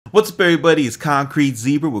What's up, everybody? It's Concrete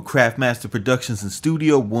Zebra with Craftmaster Productions and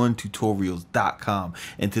Studio1Tutorials.com,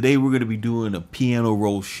 and today we're going to be doing a piano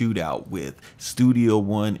roll shootout with Studio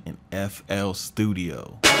One and FL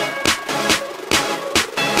Studio.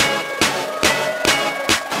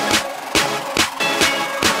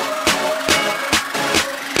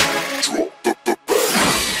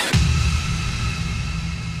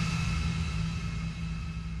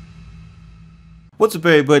 What's up,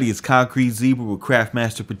 everybody? It's Concrete Zebra with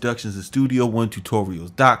Craftmaster Productions and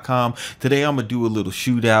Studio1Tutorials.com. Today I'm going to do a little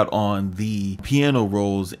shootout on the piano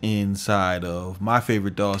rolls inside of my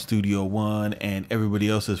favorite DAW, Studio One, and everybody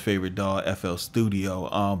else's favorite DAW, FL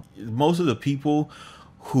Studio. Most of the people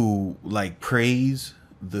who praise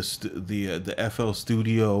the FL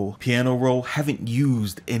Studio piano roll haven't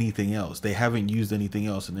used anything else. They haven't used anything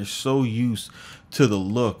else, and they're so used to the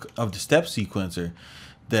look of the step sequencer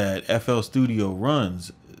that FL Studio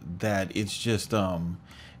runs that it's just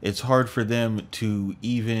it's hard for them to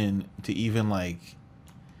even like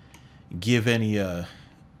give any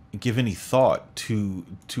thought to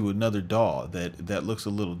another DAW that looks a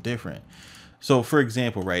little different. So for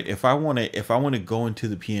example, right, if I want to go into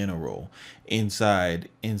the piano roll inside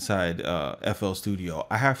FL Studio,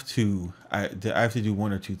 I have to do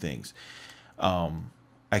one or two things. I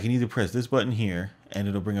can either press this button here and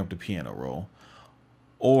it'll bring up the piano roll,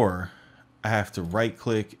 or I have to right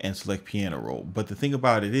click and select piano roll. But the thing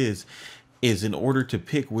about it is in order to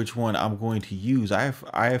pick which one I'm going to use, I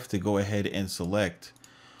have to go ahead and select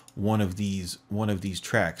one of these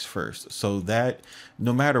tracks first, so that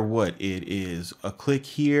no matter what it is, a click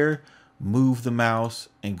here, move the mouse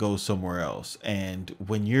and go somewhere else. And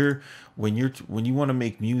when you want to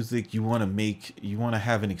make music, you want to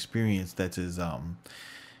have an experience that's as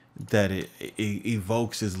that it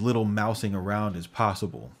evokes as little mousing around as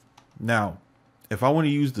possible. Now, if I want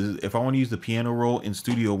to use the piano roll in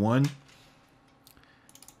Studio One,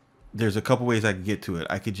 there's a couple ways I could get to it.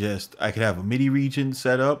 I could have a MIDI region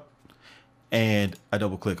set up and I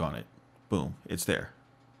double click on it. Boom, it's there.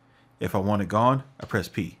 If I want it gone, I press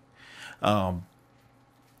P.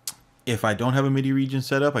 If I don't have a MIDI region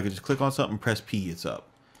set up, I could just click on something, press P, it's up.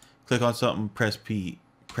 Click on something, press P,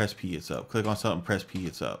 it's up. Click on something, press P,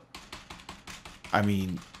 it's up. I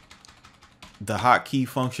mean, the hotkey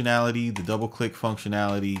functionality, the double click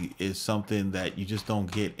functionality is something that you just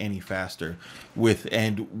don't get any faster with.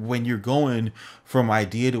 And when you're going from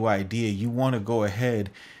idea to idea, you want to go ahead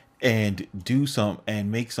and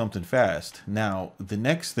make something fast. Now, the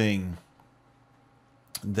next thing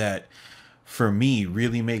that for me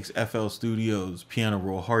really makes FL Studio's piano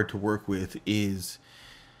roll hard to work with is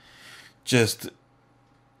just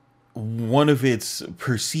one of its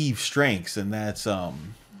perceived strengths, and that's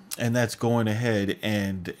going ahead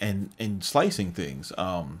and slicing things.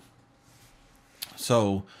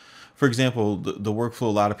 So for example, the workflow, a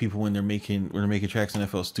lot of people when they're making tracks in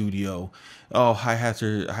FL Studio, oh, hi-hats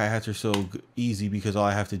are so easy because all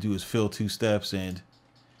I have to do is fill two steps and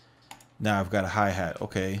now I've got a hi-hat.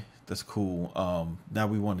 Okay, that's cool. Now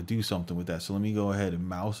we want to do something with that, so let me go ahead and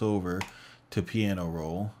mouse over to piano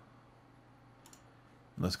roll.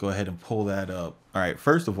 Let's go ahead and pull that up. All right,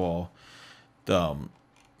 first of all,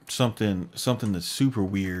 something that's super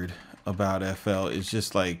weird about FL is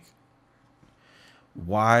just like,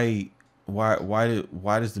 why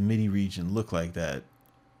does the MIDI region look like that?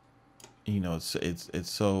 You know,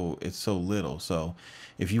 it's so little. So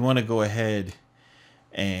if you want to go ahead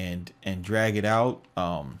and drag it out,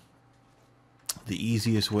 the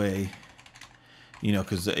easiest way, you know,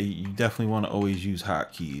 because you definitely want to always use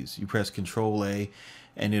hotkeys. You press Control A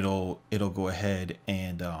and it'll go ahead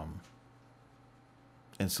and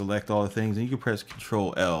select all the things, and you can press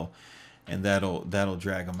Control L and that'll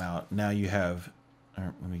drag them out. Now you have, all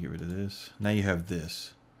right, let me get rid of this. Now you have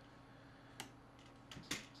this.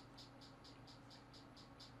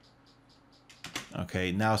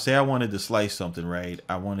 Okay, now say I wanted to slice something, right?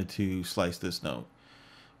 I wanted to slice this note.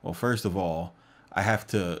 Well, first of all, I have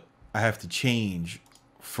to change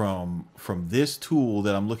from this tool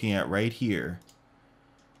that I'm looking at right here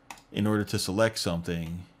in order to select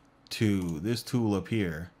something to this tool up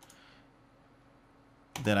here.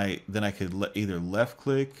 Then I could either left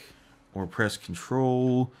click or press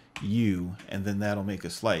Control U, and then that'll make a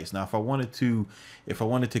slice. Now if I wanted to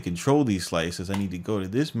control these slices, I need to go to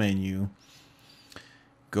this menu,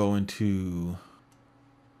 go into,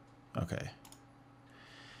 okay,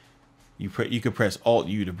 you could press Alt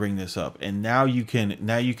U to bring this up, and now you can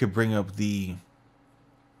bring up the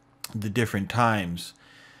different times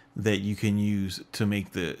that you can use to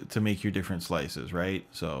make your different slices, right?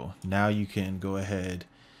 So now you can go ahead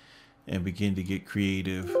and begin to get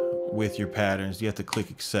creative with your patterns. You have to click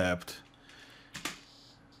accept.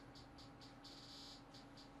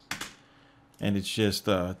 And it's just,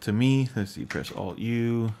 to me, let's see, press Alt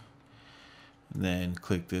U, and then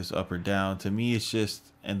click this up or down. To me, it's just,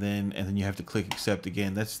 and then you have to click accept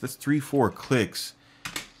again. That's 3-4 clicks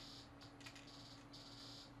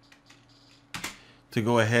to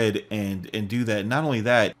go ahead and do that. Not only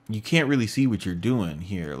that, you can't really see what you're doing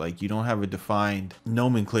here. Like, you don't have a defined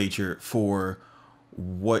nomenclature for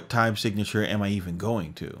what time signature am I even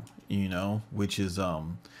going to, you know, which is,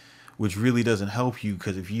 which really doesn't help you,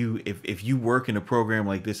 because if you work in a program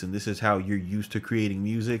like this and this is how you're used to creating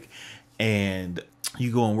music, and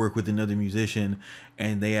you go and work with another musician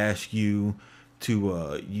and they ask you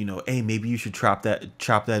to you know, hey, maybe you should chop that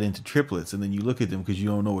into triplets, and then you look at them because you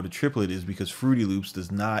don't know what a triplet is, because Fruity Loops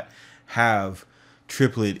does not have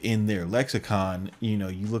triplet in their lexicon. You know,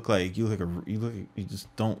 you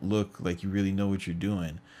just don't look like you really know what you're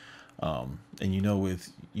doing. And you know,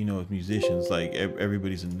 with musicians, like,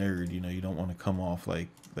 everybody's a nerd, you know, you don't want to come off like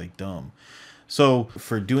dumb. So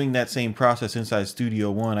for doing that same process inside Studio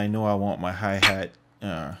One, I know I want my hi-hat,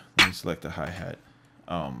 let me select the hi-hat.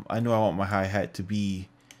 I know I want my hi-hat to be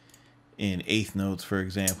in 1/8 notes, for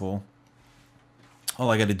example. All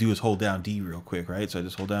I got to do is hold down D real quick, right? So I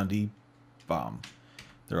just hold down D, bomb.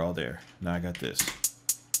 They're all there. Now I got this.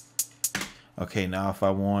 Okay, now if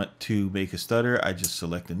I want to make a stutter, I just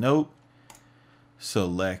select a note,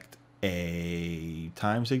 select a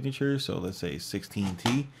time signature, so let's say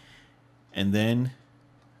 16T, and then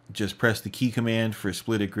just press the key command for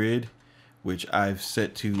split a grid, which I've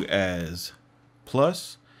set to as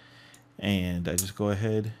plus, and I just go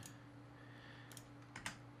ahead,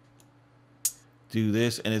 do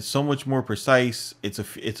this, and it's so much more precise. It's a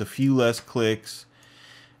few less clicks,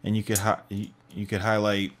 and you could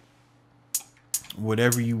highlight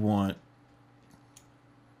whatever you want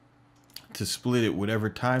to split it, whatever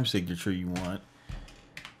time signature you want,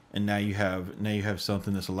 and now you have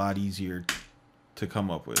something that's a lot easier to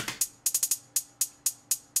come up with.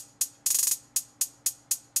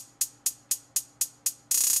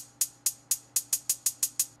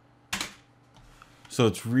 So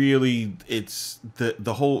it's really, it's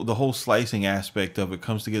the whole slicing aspect of it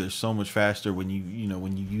comes together so much faster when you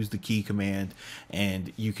use the key command,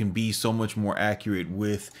 and you can be so much more accurate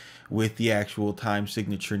with the actual time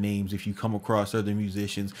signature names. If you come across other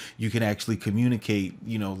musicians, you can actually communicate,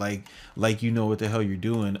 you know, like you know what the hell you're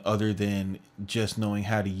doing, other than just knowing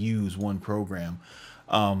how to use one program.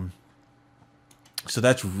 So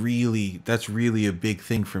that's really a big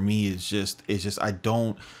thing for me. Is just I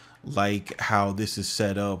don't like how this is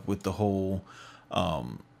set up with the whole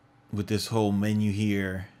with this whole menu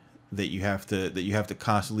here that you have to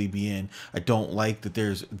constantly be in. I don't like that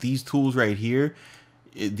there's these tools right here.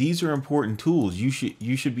 These are important tools. You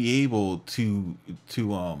should be able to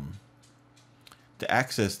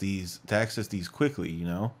access these quickly, you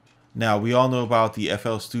know. Now, we all know about the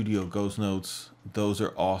FL Studio Ghost Notes. Those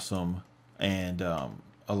are awesome, and a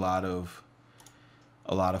lot of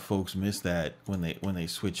folks miss that when they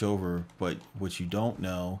switch over. But what you don't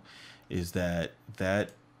know is that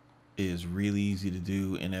is really easy to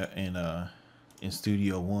do in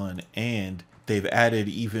Studio One, and they've added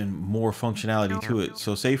even more functionality to it.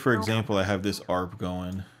 So say, for example, I have this ARP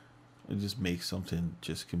going. It just makes something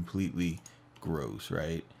just completely gross,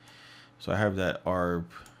 right? So I have that ARP,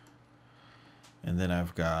 and then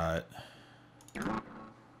I've got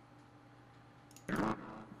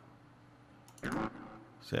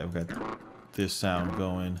this sound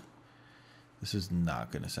going. This is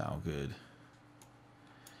not going to sound good.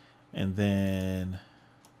 And then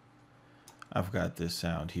I've got this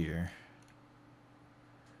sound here.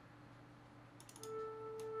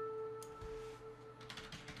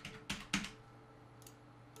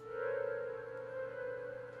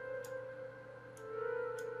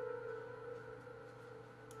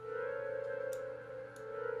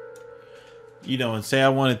 You know, and say I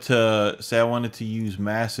wanted to use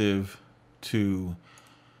massive to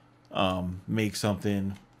make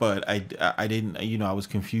something, but I didn't, you know, I was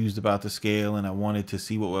confused about the scale, and I wanted to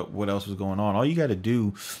see what else was going on. All you got to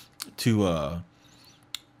do to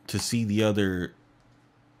see the other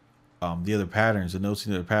patterns, the notes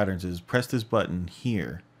in the other patterns, is press this button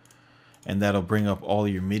here, and that'll bring up all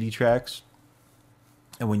your MIDI tracks.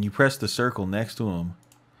 And when you press the circle next to them,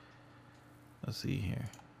 let's see here,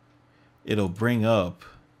 it'll bring up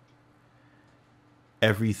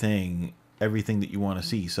everything that you want to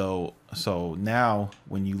see. So now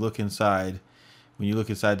when you look inside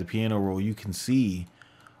the piano roll, you can see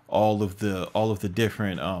all of the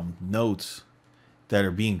different notes that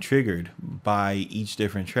are being triggered by each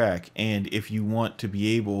different track. And if you want to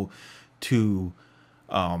be able to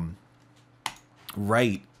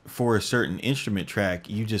write for a certain instrument track,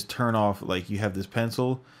 you just turn off, like you have this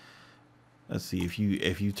pencil. Let's see, if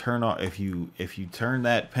you turn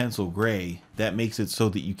that pencil gray, that makes it so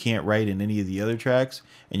that you can't write in any of the other tracks,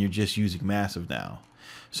 and you're just using massive now.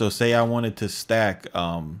 So say I wanted to stack,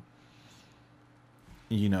 you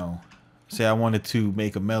know, say I wanted to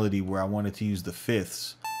make a melody where I wanted to use the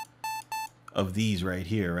fifths of these right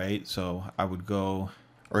here, right? So I would go,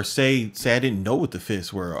 or say I didn't know what the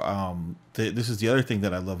fifths were. This is the other thing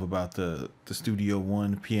that I love about the Studio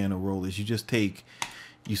One piano roll is you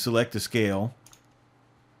select the scale.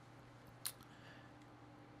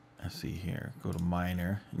 Let's see here, go to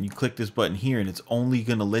minor, and you click this button here, and it's only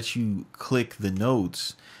gonna let you click the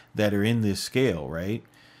notes that are in this scale, right?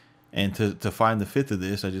 And to find the fifth of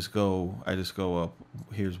this, I just go up.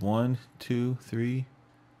 Here's 1, 2, 3,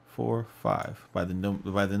 4, 5 by the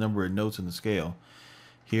number of notes in the scale.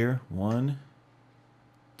 Here, 1,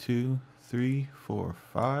 2, 3, 4,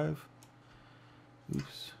 5.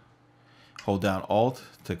 Oops. Hold down Alt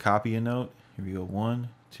to copy a note. Here we go. 1,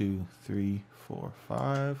 2, 3, 4,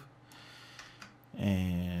 5.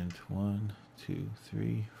 And 1, 2,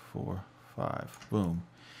 3, 4, 5. Boom.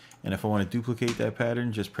 And if I want to duplicate that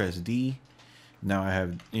pattern, just press D. Now I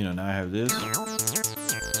have, now I have this.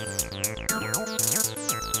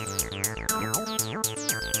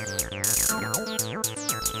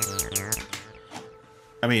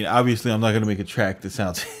 I mean, obviously, I'm not going to make a track that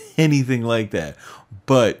sounds anything like that,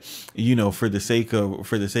 but for the sake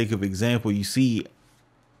of example, you see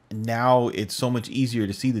now it's so much easier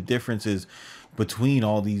to see the differences between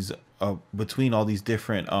all these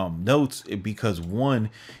different notes, because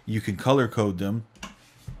one, you can color code them,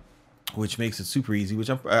 which makes it super easy. Which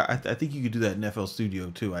I think you could do that in FL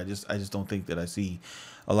Studio too. I just don't think that I see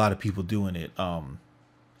a lot of people doing it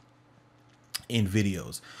in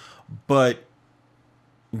videos, but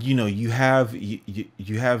you have the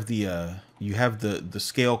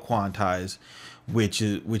scale quantize, which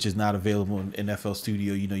is not available in FL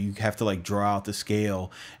Studio. You have to like draw out the scale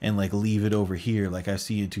and like leave it over here, like I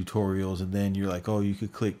see in tutorials, and then you're like, oh, you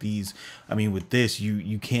could click these. I mean, with this,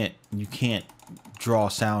 you can't draw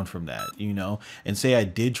sound from that, and say I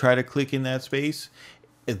did try to click in that space,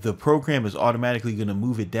 the program is automatically going to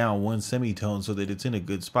move it down one semitone so that it's in a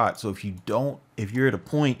good spot. So if you're at a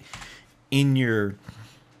point in your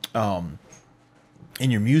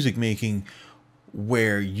music making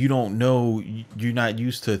where you don't know, you're not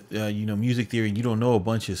used to music theory, and you don't know a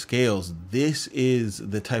bunch of scales, this is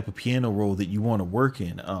the type of piano roll that you want to work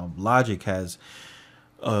in. Logic has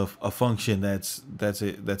a function that's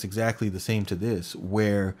exactly the same to this,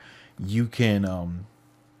 where you can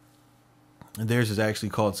theirs is actually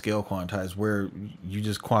called scale quantize, where you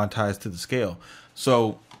just quantize to the scale.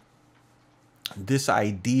 So this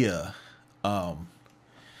idea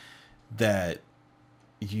that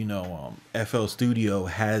FL Studio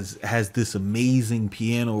has this amazing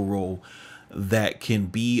piano roll that can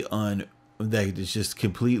be that is just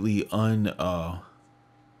completely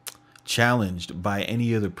challenged by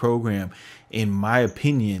any other program, in my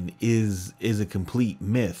opinion, is a complete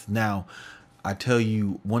myth. Now, I tell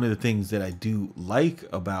you, one of the things that I do like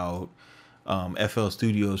about FL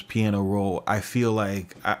Studio's piano roll, I feel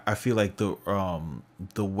like the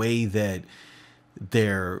way that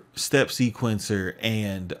their step sequencer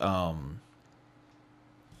and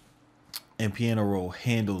piano roll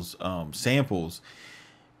handles samples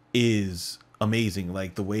is amazing.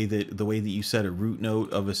 Like the way that you set a root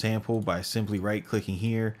note of a sample by simply right clicking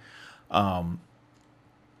here,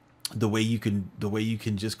 the way you can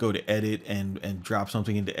just go to edit and drop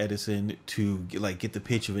something into Edison to get the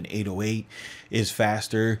pitch of an 808 is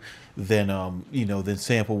faster than than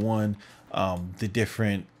sample one.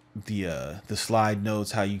 The slide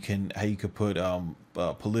notes, how you could put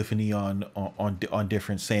polyphony on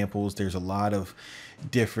different samples. There's a lot of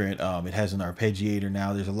different it has an arpeggiator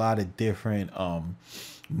now. There's a lot of different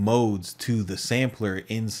modes to the sampler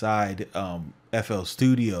inside FL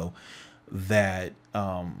Studio that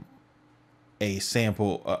a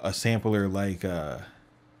sampler like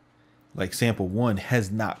sample one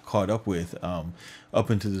has not caught up with up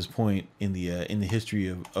until this point in the history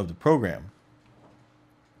of the program.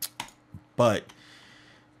 But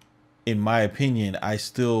in my opinion, I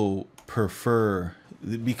still prefer,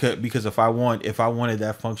 because if I wanted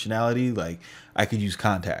that functionality, like I could use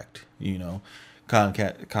Contact.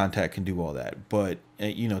 Contact can do all that, but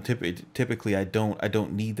typically I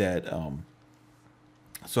don't need that.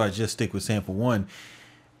 So I just stick with sample one,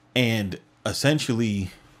 and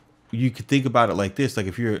essentially you could think about it like this. Like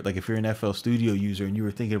if you're an FL Studio user and you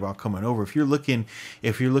were thinking about coming over, if you're looking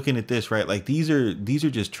at this, right, like these are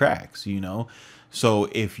just tracks, you know. So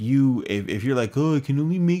if you're like, oh, I can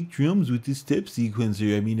only make drums with this step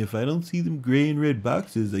sequencer, I mean, if I don't see them gray and red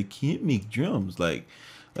boxes, I can't make drums. Like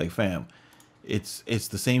fam, it's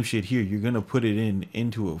the same shit here. You're gonna put it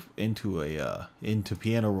into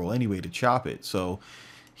piano roll anyway to chop it. So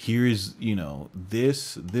here's, you know,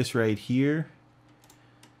 this right here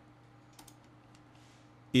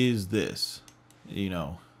is this, you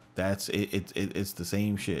know, that's it, it's the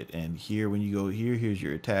same shit. And here, when you go here, here's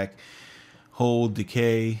your attack, hold,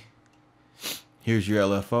 decay, here's your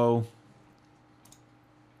LFO.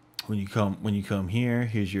 When you come here,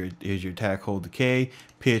 here's your attack, hold, decay,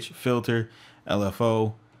 pitch, filter,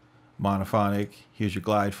 LFO, monophonic, here's your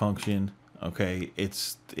glide function. Okay,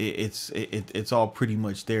 it's all pretty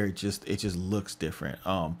much there. It just looks different.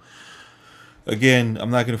 Again,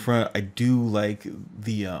 I'm not gonna front. I do like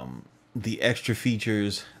the extra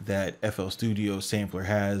features that FL Studio Sampler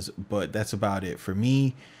has, but that's about it for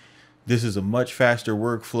me. This is a much faster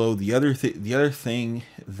workflow. The other thing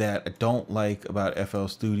that I don't like about FL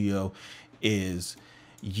Studio is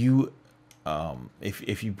you,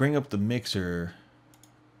 if you bring up the mixer,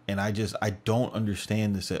 and I don't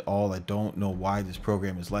understand this at all. I don't know why this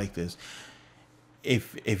program is like this.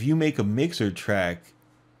 If you make a mixer track,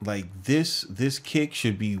 like this kick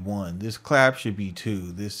should be 1, this clap should be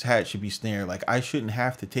 2, this hat should be snare. Like I shouldn't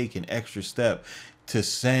have to take an extra step to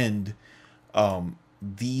send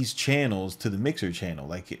these channels to the mixer channel.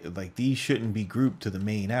 Like these shouldn't be grouped to the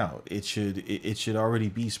main out. It should already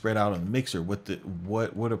be spread out on the mixer.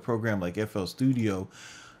 What a program like FL Studio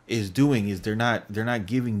is doing is they're not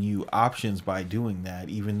giving you options by doing that,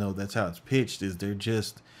 even though that's how it's pitched. Is they're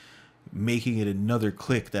just making it another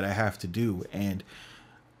click that I have to do. And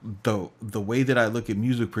the way that I look at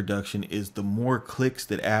music production is the more clicks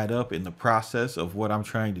that add up in the process of what I'm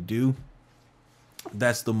trying to do,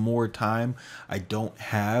 that's the more time I don't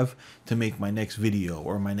have to make my next video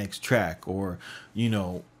or my next track, or, you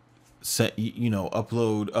know,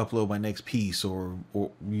 upload my next piece, or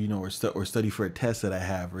you know, or study for a test that I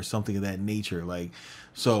have, or something of that nature. Like,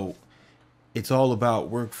 so it's all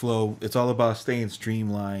about workflow. It's all about staying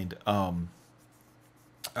streamlined.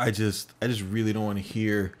 I just really don't want to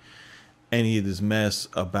hear any of this mess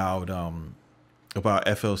about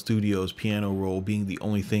FL Studio's piano roll being the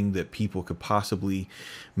only thing that people could possibly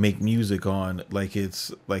make music on, like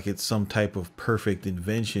it's some type of perfect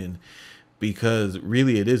invention, because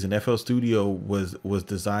really it isn't. FL Studio was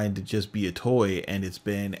designed to just be a toy, and it's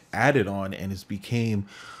been added on, and it's became,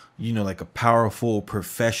 you know, like a powerful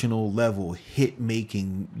professional level hit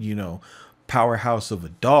making, you know, powerhouse of a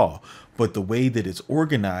DAW. But the way that it's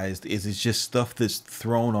organized is it's just stuff that's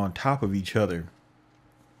thrown on top of each other.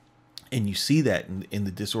 And you see that in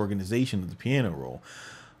the disorganization of the piano roll.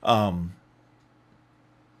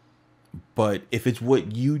 But if it's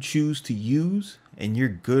what you choose to use and you're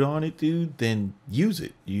good on it, dude, then use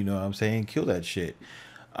it. You know what I'm saying? Kill that shit.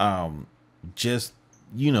 Just,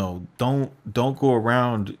 you know, don't go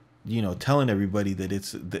around, you know, telling everybody that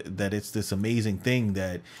it's this amazing thing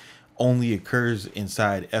that only occurs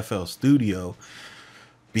inside FL Studio,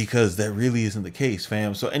 because that really isn't the case,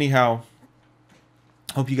 fam. So anyhow,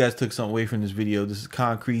 hope you guys took something away from this video. This is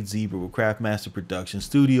Concrete Zebra with Craftmaster Productions,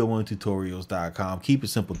 Studio1Tutorials.com. Keep it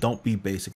simple. Don't be basic.